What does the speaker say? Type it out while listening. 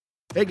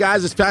Hey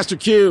guys, it's Pastor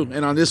Q,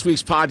 and on this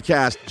week's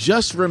podcast,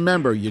 just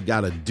remember you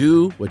got to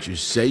do what you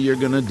say you're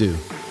going to do.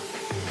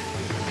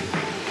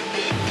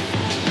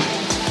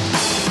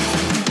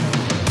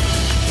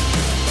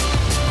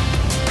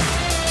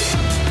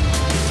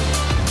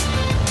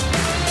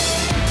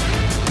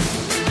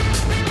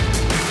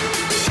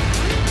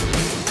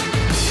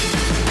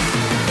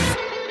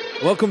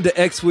 Welcome to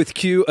X with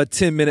Q, a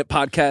 10-minute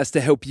podcast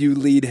to help you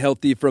lead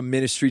healthy from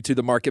ministry to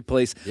the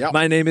marketplace. Yep.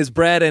 My name is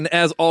Brad, and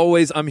as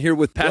always, I'm here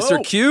with Pastor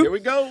Q. Here we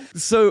go.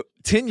 So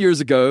 10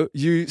 years ago,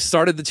 you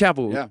started the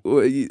chapel. Yeah.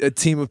 A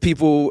team of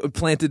people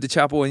planted the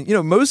chapel. And,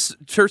 most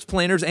church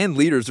planners and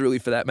leaders, really,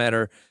 for that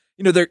matter,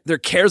 they're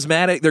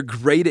charismatic. They're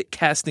great at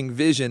casting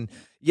vision.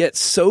 Yet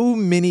so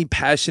many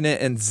passionate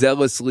and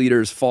zealous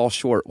leaders fall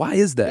short. Why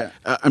is that?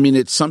 Yeah.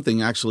 It's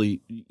something actually,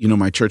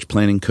 my church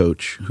planning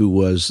coach, who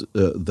was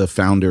the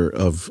founder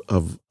of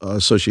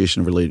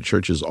Association of Related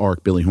Churches,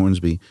 ARC, Billy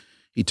Hornsby,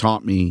 he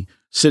taught me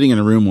sitting in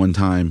a room one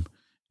time,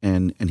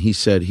 and he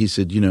said,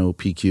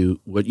 PQ,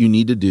 what you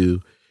need to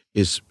do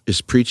is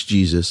preach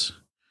Jesus.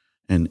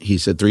 And he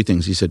said three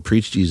things. He said,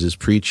 preach Jesus,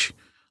 preach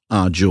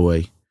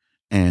joy,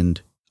 and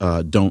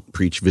don't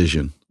preach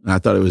vision. And I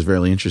thought it was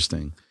very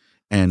interesting.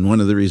 And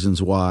one of the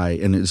reasons why,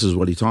 and this is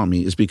what he taught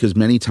me, is because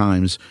many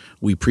times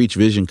we preach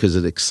vision because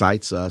it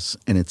excites us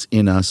and it's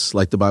in us.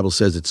 Like the Bible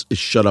says, it's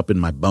shut up in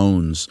my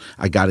bones.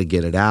 I got to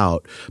get it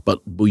out. But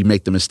we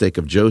make the mistake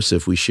of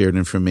Joseph. We shared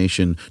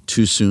information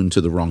too soon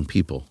to the wrong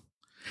people.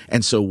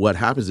 And so what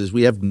happens is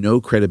we have no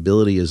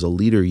credibility as a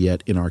leader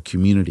yet in our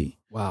community.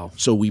 Wow.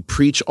 So we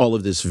preach all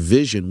of this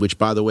vision, which,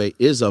 by the way,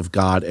 is of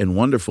God and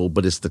wonderful,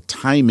 but it's the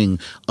timing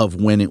of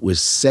when it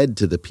was said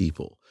to the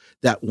people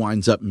that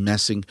winds up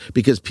messing,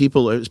 because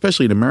people,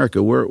 especially in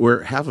America,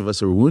 we're half of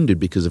us are wounded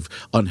because of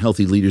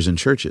unhealthy leaders in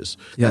churches.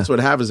 Yeah. That's what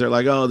happens. They're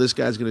like, oh, this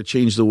guy's going to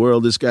change the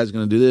world. This guy's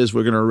going to do this.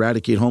 We're going to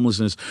eradicate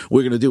homelessness.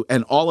 We're going to do,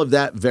 and all of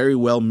that very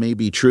well may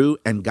be true,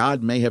 and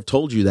God may have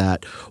told you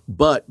that,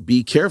 but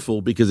be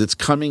careful because it's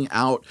coming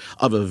out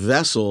of a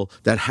vessel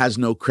that has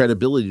no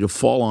credibility to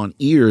fall on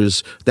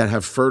ears that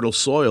have fertile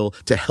soil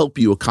to help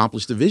you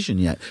accomplish the vision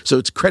yet. So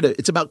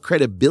it's about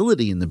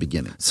credibility in the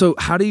beginning. So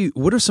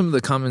what are some of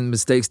the common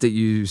mistakes that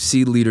you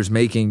see leaders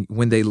making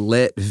when they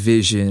let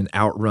vision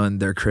outrun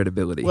their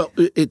credibility? Well,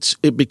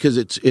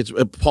 because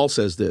Paul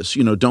says this,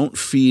 don't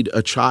feed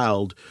a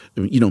child,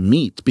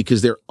 meat,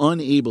 because they're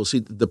unable. See,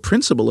 the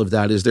principle of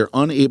that is they're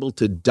unable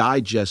to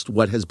digest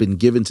what has been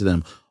given to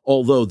them.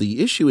 Although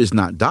the issue is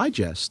not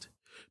digest,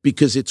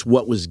 because it's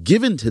what was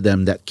given to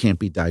them that can't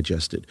be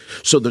digested.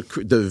 So the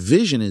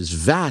vision is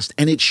vast,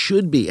 and it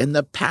should be, and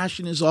the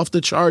passion is off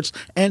the charts,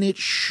 and it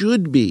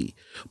should be.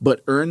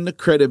 But earn the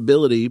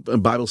credibility. The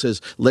Bible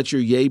says, let your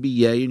yea be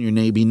yea and your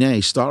nay be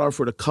nay. Start off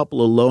with a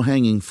couple of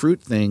low-hanging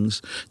fruit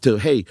things to,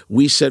 hey,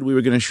 we said we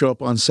were going to show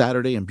up on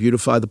Saturday and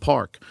beautify the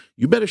park.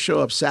 You better show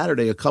up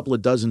Saturday a couple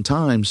of dozen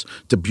times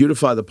to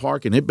beautify the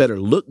park, and it better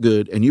look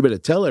good, and you better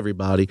tell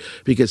everybody,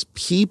 because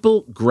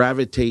people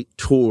gravitate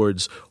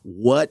towards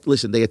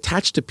they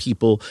attach to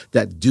people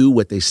that do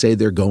what they say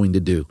they're going to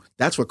do.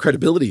 That's what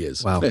credibility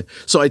is. Wow.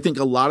 So I think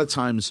a lot of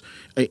times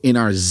in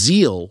our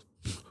zeal,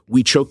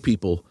 we choke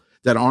people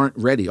that aren't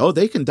ready. Oh,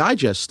 they can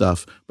digest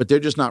stuff, but they're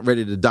just not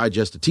ready to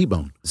digest a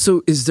T-bone.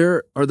 So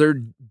are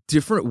there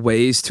different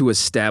ways to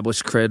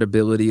establish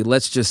credibility?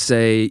 Let's just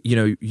say,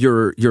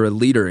 you're a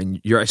leader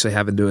and you're actually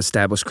having to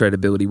establish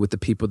credibility with the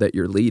people that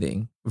you're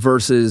leading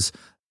versus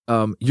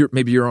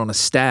you're on a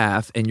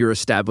staff and you're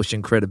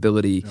establishing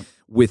credibility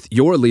with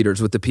your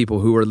leaders, with the people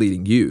who are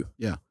leading you.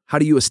 Yeah. How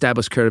do you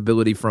establish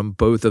credibility from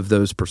both of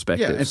those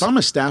perspectives? Yeah, if I'm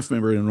a staff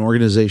member in an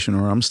organization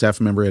or I'm a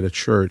staff member at a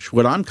church,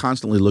 what I'm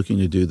constantly looking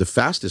to do, the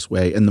fastest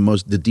way and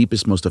the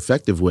deepest, most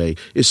effective way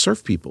is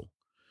serve people.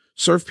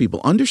 Serve people.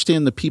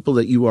 Understand the people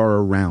that you are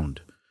around.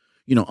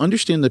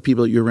 Understand the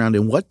people that you're around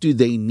and what do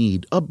they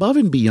need above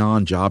and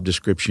beyond job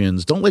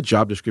descriptions. Don't let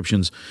job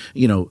descriptions,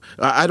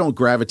 I don't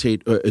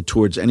gravitate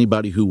towards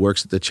anybody who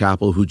works at the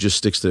chapel who just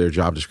sticks to their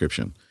job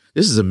description.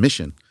 This is a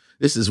mission.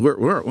 This is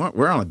we're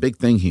on a big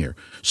thing here.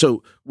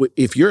 So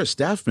if you're a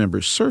staff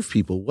member, serve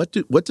people.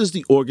 What does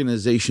the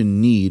organization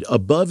need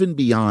above and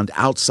beyond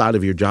outside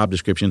of your job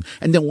description?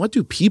 And then what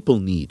do people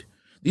need?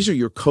 These are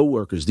your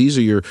coworkers. These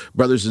are your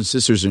brothers and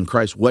sisters in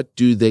Christ. What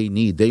do they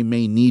need? They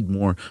may need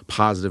more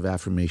positive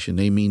affirmation.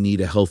 They may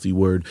need a healthy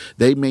word.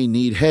 They may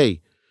need,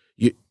 hey,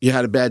 you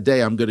had a bad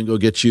day. I'm going to go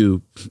get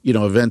you,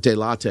 a venti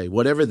latte.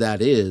 Whatever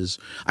that is,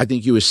 I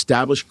think you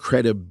establish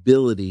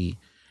credibility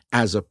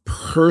as a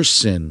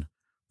person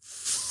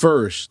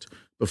first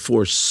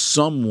before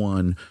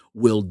someone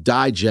will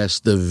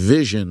digest the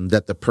vision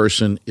that the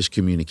person is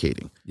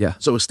communicating. Yeah.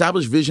 So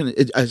establish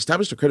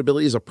the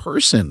credibility as a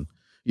person.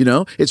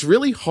 It's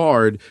really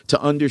hard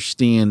to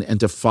understand and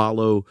to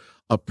follow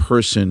a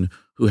person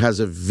who has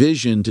a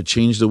vision to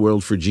change the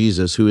world for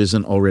Jesus who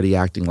isn't already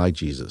acting like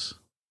Jesus.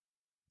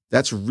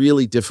 That's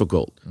really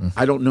difficult.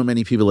 I don't know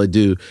many people that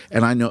do,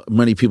 and I know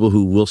many people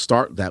who will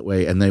start that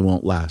way and they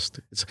won't last.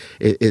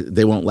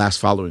 They won't last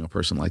following a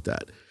person like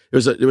that.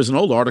 There was an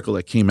old article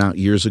that came out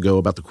years ago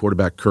about the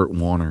quarterback Kurt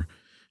Warner,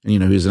 And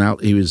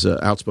he was an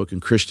outspoken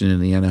Christian in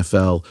the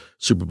NFL,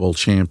 Super Bowl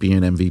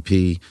champion,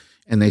 MVP.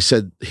 And they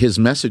said his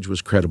message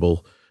was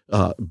credible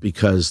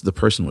because the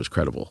person was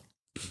credible.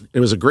 It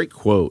was a great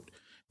quote,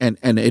 and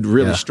it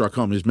really struck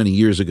home. It was many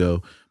years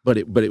ago, but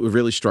it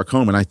really struck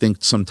home. And I think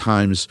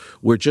sometimes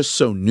we're just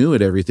so new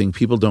at everything,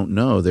 people don't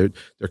know. They're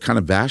kind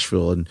of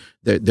bashful, and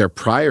their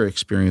prior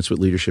experience with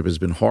leadership has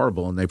been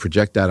horrible, and they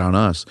project that on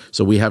us.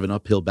 So we have an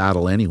uphill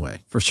battle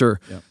anyway. For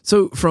sure. Yeah.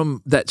 So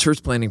from that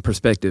church planning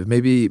perspective,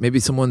 maybe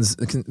someone's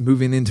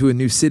moving into a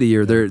new city,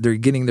 or they're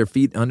getting their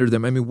feet under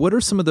them. I mean, what are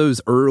some of those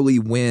early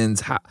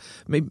wins?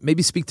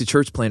 Maybe speak to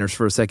church planners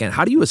for a second.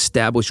 How do you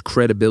establish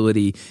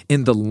credibility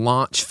in the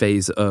launch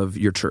phase of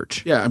your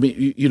church? Yeah, I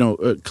mean,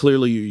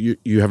 clearly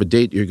you have a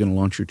date, you're going to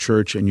launch your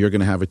church, and you're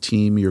going to have a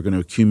team, you're going to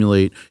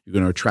accumulate, you're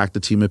going to attract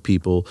a team of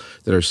people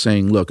that are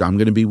saying, look, I'm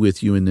going to be with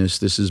you in this.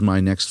 This is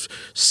my next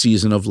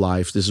season of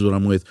life. This is what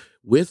I'm with.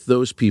 With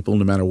those people,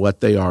 no matter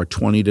what they are,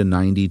 20 to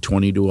 90,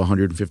 20 to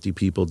 150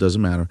 people,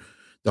 doesn't matter.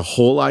 The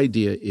whole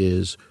idea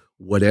is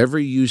whatever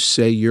you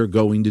say you're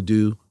going to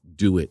do,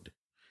 do it.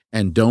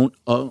 And don't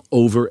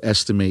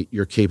overestimate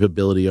your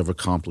capability of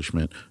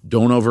accomplishment.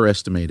 Don't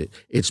overestimate it.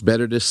 It's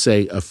better to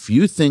say a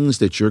few things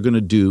that you're going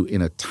to do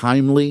in a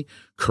timely,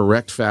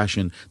 correct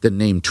fashion than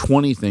name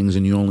 20 things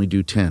and you only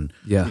do 10.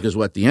 Yeah. Because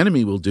what the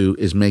enemy will do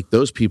is make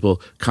those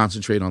people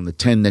concentrate on the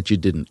 10 that you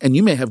didn't. And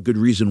you may have good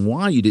reason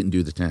why you didn't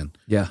do the 10.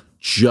 Yeah.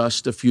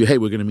 Just a few. Hey,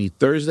 we're going to meet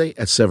Thursday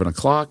at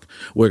 7:00.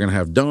 We're going to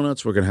have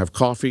donuts. We're going to have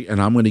coffee. And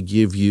I'm going to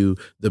give you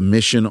the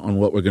mission on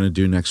what we're going to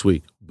do next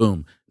week.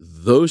 Boom.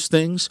 Those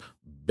things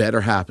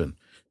better happen.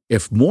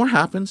 If more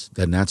happens,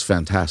 then that's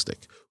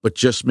fantastic. But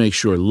just make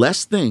sure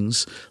less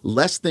things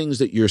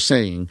that you're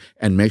saying,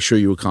 and make sure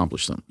you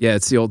accomplish them. Yeah,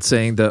 it's the old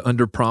saying, the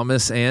under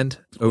promise and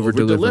over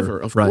deliver.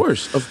 Of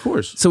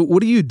course. So what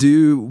do you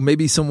do?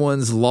 Maybe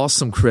someone's lost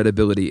some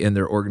credibility in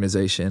their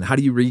organization. How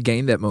do you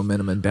regain that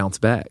momentum and bounce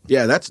back?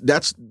 Yeah,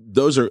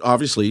 those are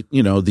obviously,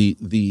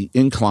 the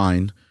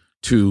incline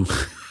to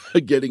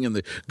getting in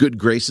the good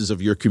graces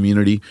of your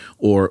community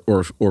or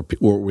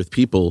with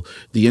people.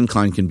 The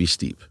incline can be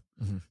steep.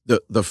 Mm-hmm.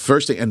 The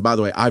first thing, and by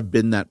the way, I've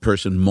been that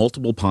person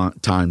multiple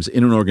times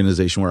in an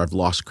organization where I've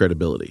lost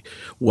credibility.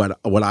 What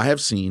I have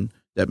seen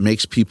that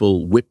makes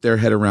people whip their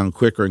head around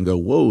quicker and go,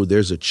 whoa,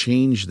 there's a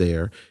change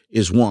there,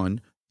 is one,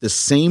 the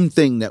same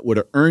thing that would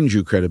have earned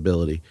you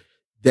credibility.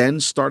 Then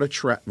start a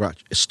track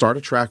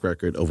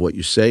record of what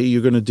you say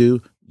you're going to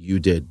do. You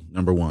did,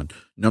 number one.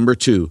 Number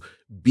two,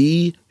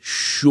 be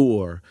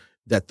sure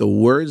that the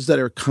words that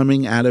are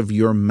coming out of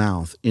your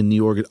mouth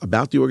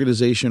about the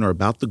organization or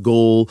about the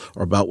goal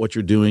or about what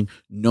you're doing,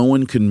 no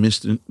one can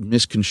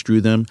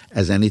misconstrue them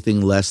as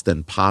anything less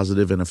than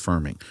positive and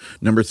affirming.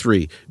 Number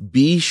three,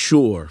 be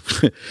sure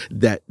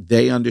that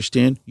they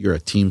understand you're a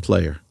team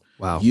player.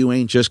 Wow. You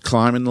ain't just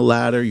climbing the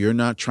ladder. You're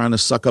not trying to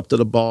suck up to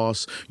the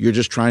boss. You're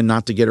just trying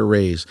not to get a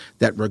raise.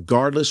 That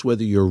regardless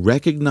whether you're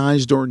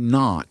recognized or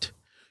not,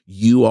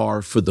 you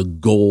are for the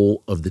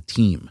goal of the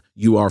team.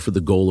 You are for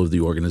the goal of the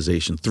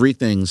organization. Three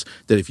things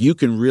that if you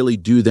can really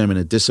do them in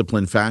a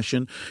disciplined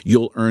fashion,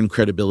 you'll earn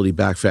credibility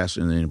back faster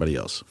than anybody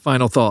else.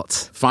 Final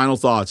thoughts.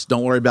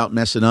 Don't worry about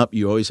messing up.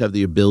 You always have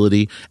the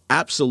ability,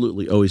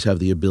 absolutely always have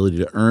the ability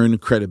to earn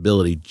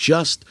credibility.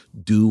 Just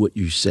do what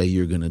you say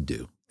you're going to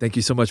do. Thank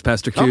you so much,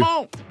 Pastor Q. Come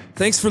on.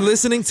 Thanks for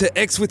listening to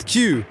X with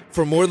Q.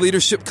 For more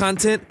leadership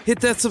content, hit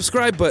that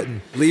subscribe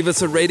button, leave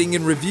us a rating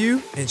and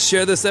review, and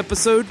share this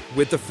episode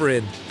with a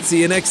friend. See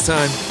you next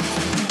time.